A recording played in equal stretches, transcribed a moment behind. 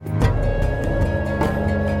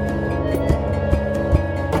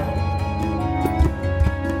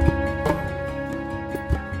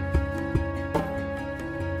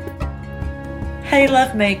Hey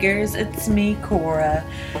love makers, it's me, Cora.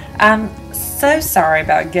 I'm so sorry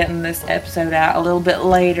about getting this episode out a little bit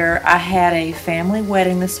later. I had a family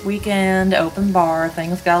wedding this weekend, open bar,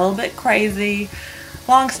 things got a little bit crazy.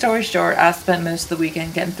 Long story short, I spent most of the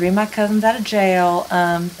weekend getting 3 of my cousins out of jail.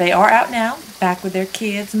 They are out now, back with their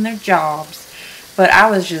kids and their jobs. But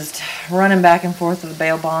I was just running back and forth with the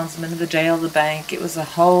bail bondsman to the jail, the bank. It was a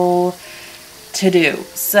whole to-do.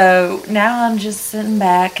 So now I'm just sitting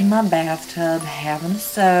back in my bathtub having a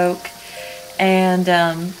soak. And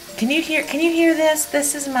can you hear this?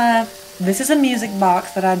 This is a music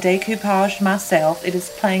box that I decoupaged myself. It is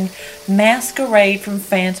playing Masquerade from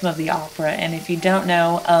Phantom of the Opera. And if you don't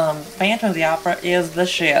know, Phantom of the Opera is the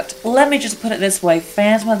shit. Let me just put it this way.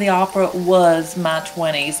 Phantom of the Opera was my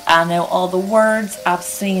 20s. I know all the words. I've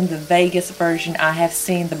seen the Vegas version. I have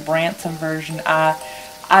seen the Branson version.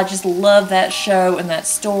 I just love that show and that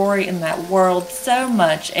story and that world so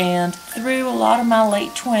much. And through a lot of my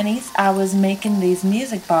late 20s, I was making these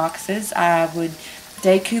music boxes. I would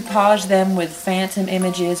decoupage them with phantom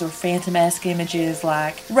images or phantom-esque images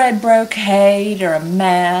like red brocade or a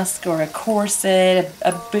mask or a corset,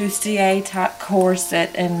 a bustier type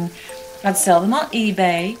corset, and I'd sell them on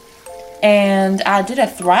eBay. And I did a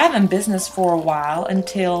thriving business for a while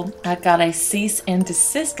until I got a cease and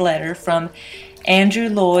desist letter from Andrew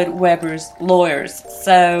Lloyd Webber's lawyers.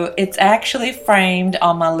 So it's actually framed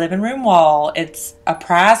on my living room wall. It's a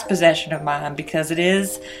prized possession of mine because it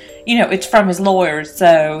is, it's from his lawyers,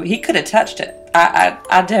 so he could have touched it.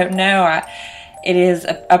 I don't know. It is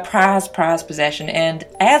a prized possession, and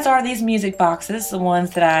as are these music boxes, the ones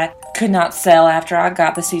that I could not sell after I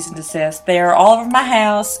got the cease and desist. They are all over my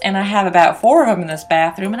house, and I have about 4 of them in this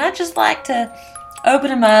bathroom, and I just like to open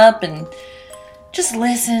them up and just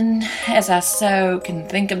listen as I soak and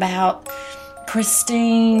think about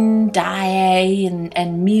Christine, Daae,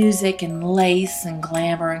 and music and lace and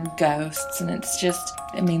glamour and ghosts, and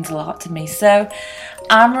it means a lot to me. So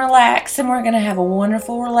I'm relaxing. We're going to have a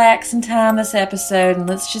wonderful, relaxing time this episode, and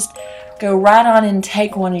let's just go right on and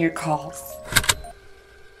take one of your calls.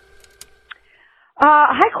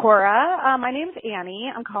 Hi, Cora. My name's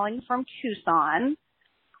Annie. I'm calling from Tucson.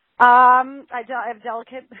 I have a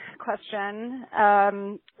delicate question,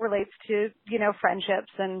 relates to,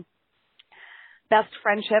 friendships and best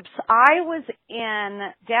friendships. I was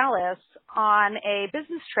in Dallas on a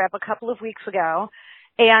business trip a couple of weeks ago,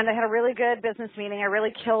 and I had a really good business meeting. I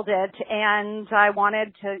really killed it, and I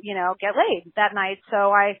wanted to, get laid that night.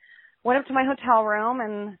 So I went up to my hotel room,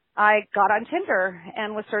 and I got on Tinder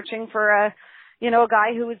and was searching for a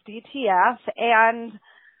guy who was DTF, and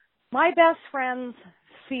my best friend's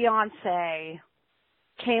fiance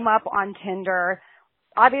came up on Tinder.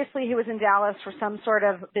 Obviously, he was in Dallas for some sort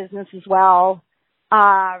of business as well.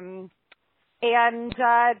 And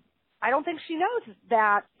I don't think she knows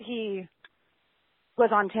that he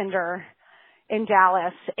was on Tinder in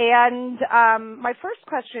Dallas. And my first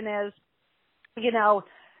question is,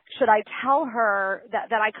 should I tell her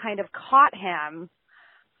that I kind of caught him?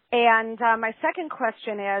 And my second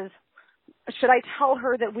question is, should I tell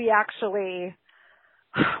her that we actually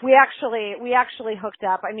hooked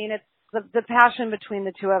up? I mean, it's the passion between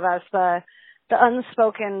the two of us, the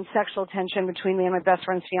unspoken sexual tension between me and my best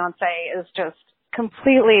friend's fiance is just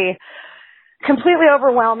completely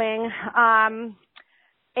overwhelming. I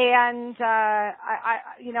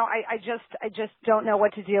just don't know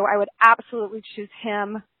what to do. I would absolutely choose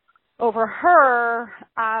him over her.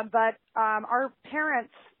 But our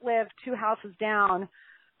parents live 2 houses down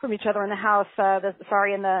from each other in the house,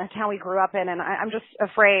 in the town we grew up in, and I'm just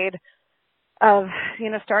afraid of,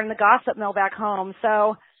 starting the gossip mill back home.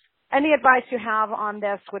 So any advice you have on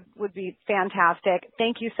this would be fantastic.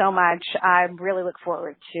 Thank you so much. I really look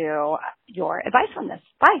forward to your advice on this.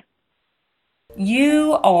 Bye.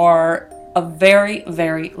 You are a very,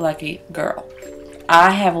 very lucky girl. I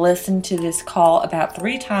have listened to this call about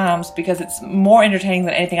 3 times because it's more entertaining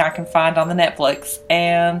than anything I can find on the Netflix,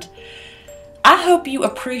 and I hope you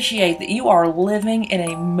appreciate that you are living in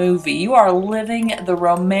a movie. You are living the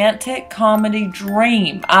romantic comedy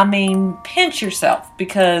dream. I mean, pinch yourself,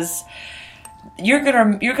 because you're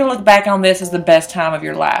gonna look back on this as the best time of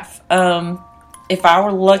your life. If I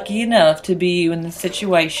were lucky enough to be you in this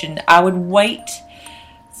situation, I would wait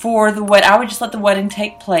for the wedding. I would just let the wedding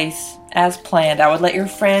take place as planned. I would let your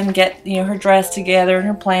friend get her dress together and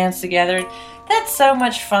her plans together. That's so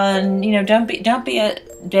much fun. Don't be a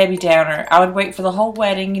Debbie Downer. I would wait for the whole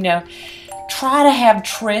wedding, try to have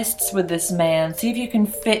trysts with this man. See if you can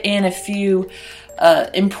fit in a few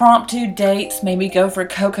impromptu dates. Maybe go for a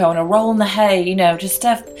cocoa and a roll in the hay. You know, just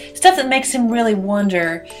stuff that makes him really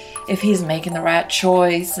wonder if he's making the right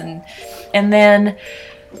choice. And then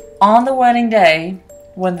on the wedding day,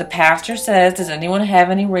 when the pastor says, does anyone have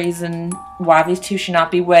any reason why these two should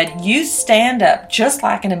not be wed? You stand up just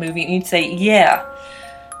like in a movie and you say, yeah,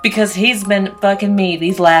 because he's been fucking me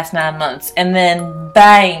these last 9 months. And then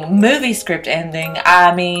bang, movie script ending.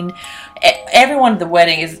 I mean, everyone at the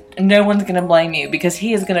wedding no one's going to blame you, because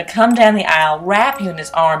he is going to come down the aisle, wrap you in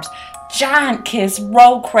his arms, giant kiss,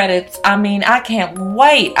 roll credits. I mean, I can't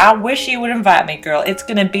wait. I wish you would invite me, girl. It's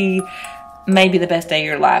going to be maybe the best day of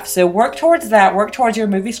your life. So work towards that. Work towards your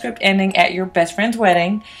movie script ending at your best friend's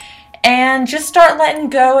wedding. And just start letting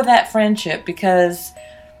go of that friendship, because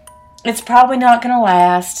it's probably not going to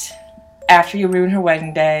last after you ruin her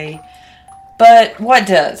wedding day. But what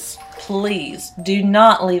does? Please do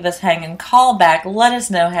not leave us hanging. Call back. Let us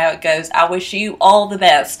know how it goes. I wish you all the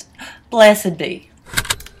best. Blessed be.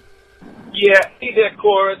 Yeah, hey there,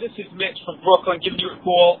 Cora. This is Mitch from Brooklyn giving you a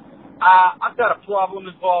call. I've got a problem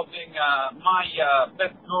involving my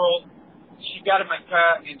best girl. She got in my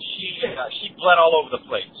car and she bled all over the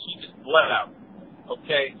place. She just bled out.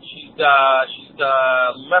 Okay, she's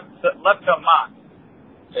left her mark,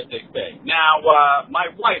 as they say. Now, my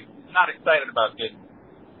wife is not excited about this.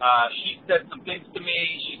 She said some things to me.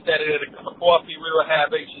 She said it at a cup of coffee we were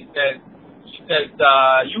having. She says,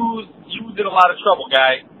 you was in a lot of trouble,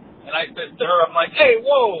 guy. And I said to her, I'm like, hey,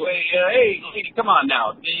 whoa, hey, lady, come on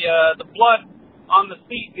now. The blood on the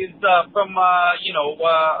seat is from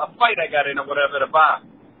a fight I got in or whatever at a bar.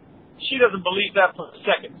 She doesn't believe that for a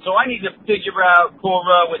second. So I need to figure out,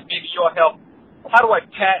 Cora, with maybe your help, how do I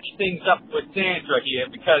patch things up with Sandra here?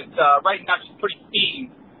 Because right now she's pretty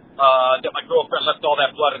steamed that my girlfriend left all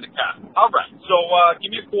that blood in the car. All right, so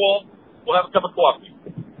give me a call. We'll have a cup of coffee.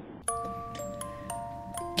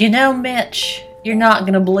 You know, Mitch, you're not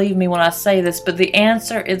going to believe me when I say this, but the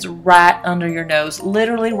answer is right under your nose.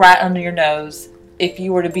 Literally right under your nose, if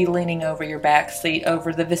you were to be leaning over your back seat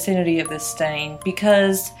over the vicinity of this stain.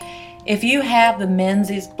 Because if you have the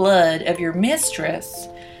Menzies blood of your mistress,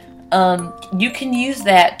 you can use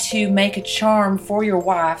that to make a charm for your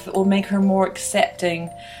wife that will make her more accepting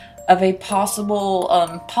of a possible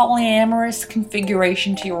polyamorous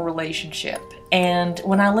configuration to your relationship. And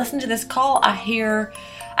when I listen to this call, I hear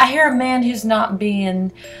a man who's not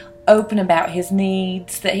being open about his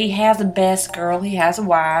needs, that he has a best girl, he has a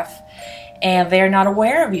wife, and they're not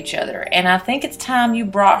aware of each other. And I think it's time you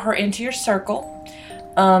brought her into your circle.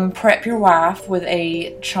 Prep your wife with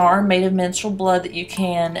a charm made of menstrual blood that you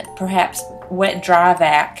can perhaps wet dry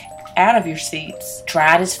vac out of your seats.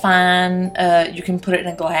 Dried is fine. You can put it in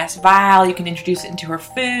a glass vial. You can introduce it into her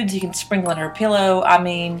foods. You can sprinkle it in her pillow. I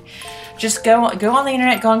mean, just go on the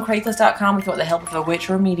internet, go on Craigslist.com if you want the help of a witch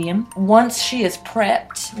or a medium. Once she is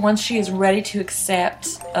prepped, once she is ready to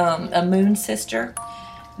accept a moon sister,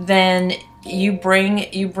 then you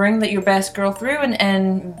bring your best girl through,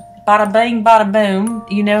 and bada bing, bada boom,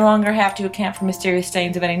 you no longer have to account for mysterious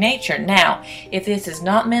stains of any nature. Now, if this is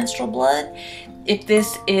not menstrual blood, if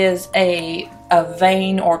this is a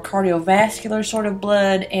vein or cardiovascular sort of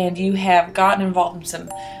blood, and you have gotten involved in some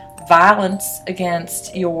violence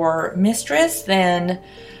against your mistress, then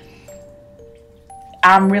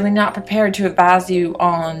I'm really not prepared to advise you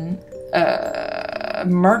on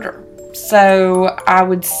murder. So I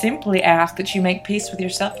would simply ask that you make peace with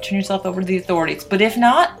yourself, turn yourself over to the authorities. But if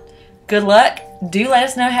not, good luck. Do let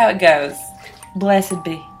us know how it goes. Blessed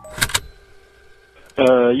be.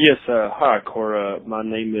 Yes, hi, Cora. My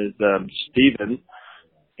name is Stephen,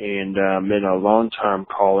 and I've been a long-time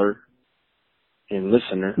caller and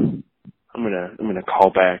listener. I'm gonna call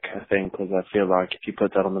back, I think, because I feel like if you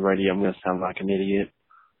put that on the radio, I'm gonna sound like an idiot.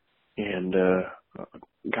 And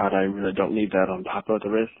God, I really don't need that on top of the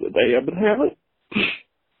rest of the day I've been having.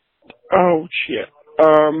 Oh shit.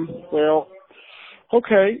 Well,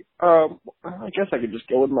 okay. I guess I could just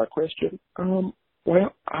go with my question.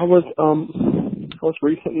 Well, I was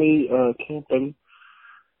recently camping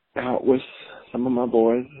out with some of my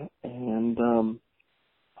boys, and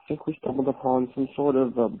I think we stumbled upon some sort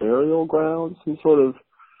of burial ground, some sort of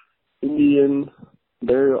Indian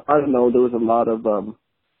burial. I don't know. There was a lot of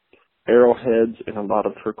arrowheads and a lot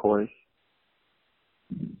of turquoise.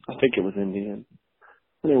 I think it was Indian.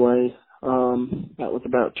 Anyway, that was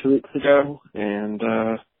about 2 weeks ago, and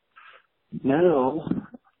now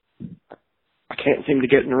I can't seem to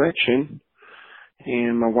get an erection,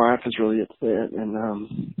 and my wife is really upset, and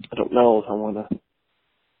I don't know if I want to,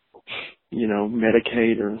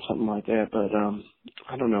 medicate or something like that, but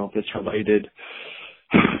I don't know if it's related.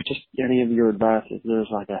 Just any of your advice, if there's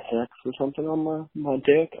like a hex or something on my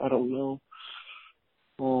deck, I don't know.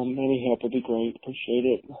 Any help would be great. Appreciate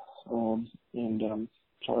it. And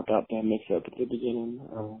sorry about that mix up at the beginning.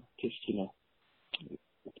 Just,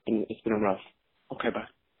 it's been rough. Okay, bye.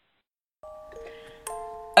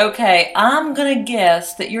 Okay, I'm gonna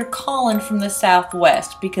guess that you're calling from the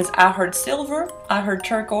Southwest because I heard silver, I heard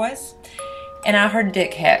turquoise, and I heard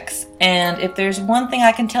dick hex. And if there's one thing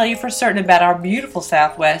I can tell you for certain about our beautiful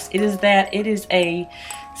Southwest, it is that it is a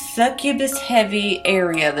succubus-heavy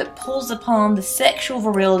area that pulls upon the sexual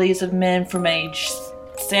virilities of men from age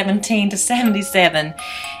 17 to 77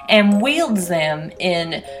 and wields them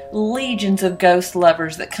in legions of ghost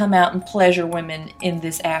lovers that come out and pleasure women in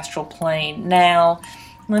this astral plane. Now,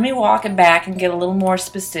 let me walk it back and get a little more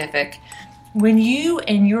specific. When you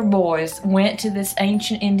and your boys went to this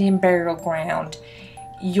ancient Indian burial ground,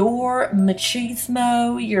 your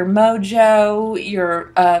machismo, your mojo,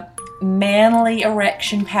 your manly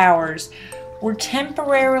erection powers were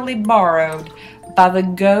temporarily borrowed by the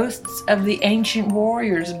ghosts of the ancient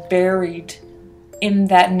warriors buried in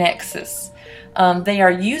that nexus. They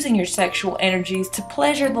are using your sexual energies to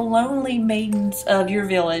pleasure the lonely maidens of your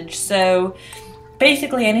village. So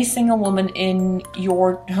basically, any single woman in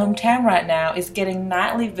your hometown right now is getting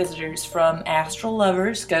nightly visitors from astral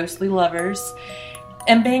lovers, ghostly lovers,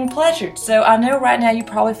 and being pleasured. So I know right now you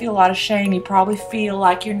probably feel a lot of shame. You probably feel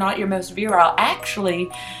like you're not your most virile. Actually,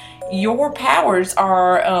 your powers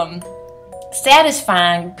are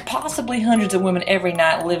satisfying possibly hundreds of women every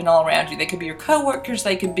night living all around you. They could be your coworkers,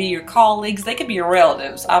 they could be your colleagues, they could be your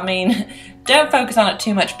relatives. I mean, don't focus on it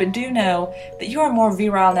too much, but do know that you are more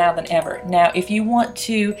virile now than ever. Now, if you want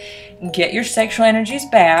to get your sexual energies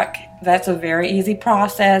back, that's a very easy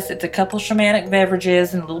process. It's a couple shamanic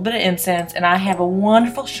beverages and a little bit of incense, and I have a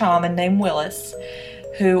wonderful shaman named Willis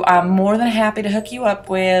who I'm more than happy to hook you up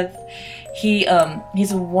with. He's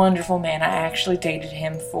a wonderful man. I actually dated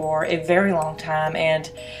him for a very long time, and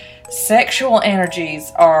sexual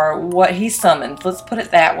energies are what he summons. Let's put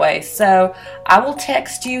it that way. So I will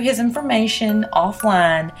text you his information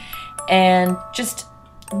offline, and just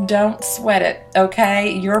don't sweat it,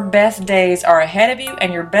 okay? Your best days are ahead of you,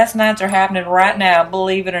 and your best nights are happening right now,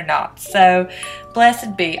 believe it or not. So,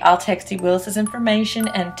 blessed be. I'll text you Willis's information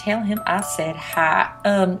and tell him I said hi.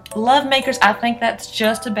 Love makers, I think that's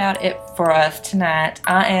just about it for us tonight.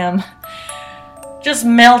 I am just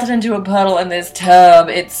melted into a puddle in this tub.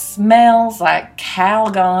 It smells like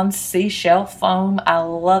Calgon seashell foam. I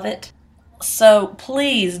love it. So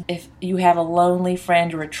please, if you have a lonely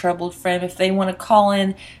friend or a troubled friend, if they want to call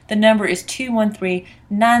in, the number is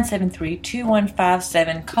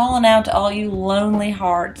 213-973-2157. Calling out to all you lonely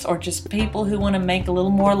hearts or just people who want to make a little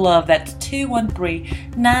more love. That's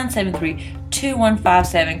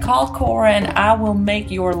 213-973-2157. Call Cora and I will make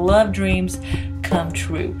your love dreams come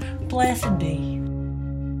true. Blessed be.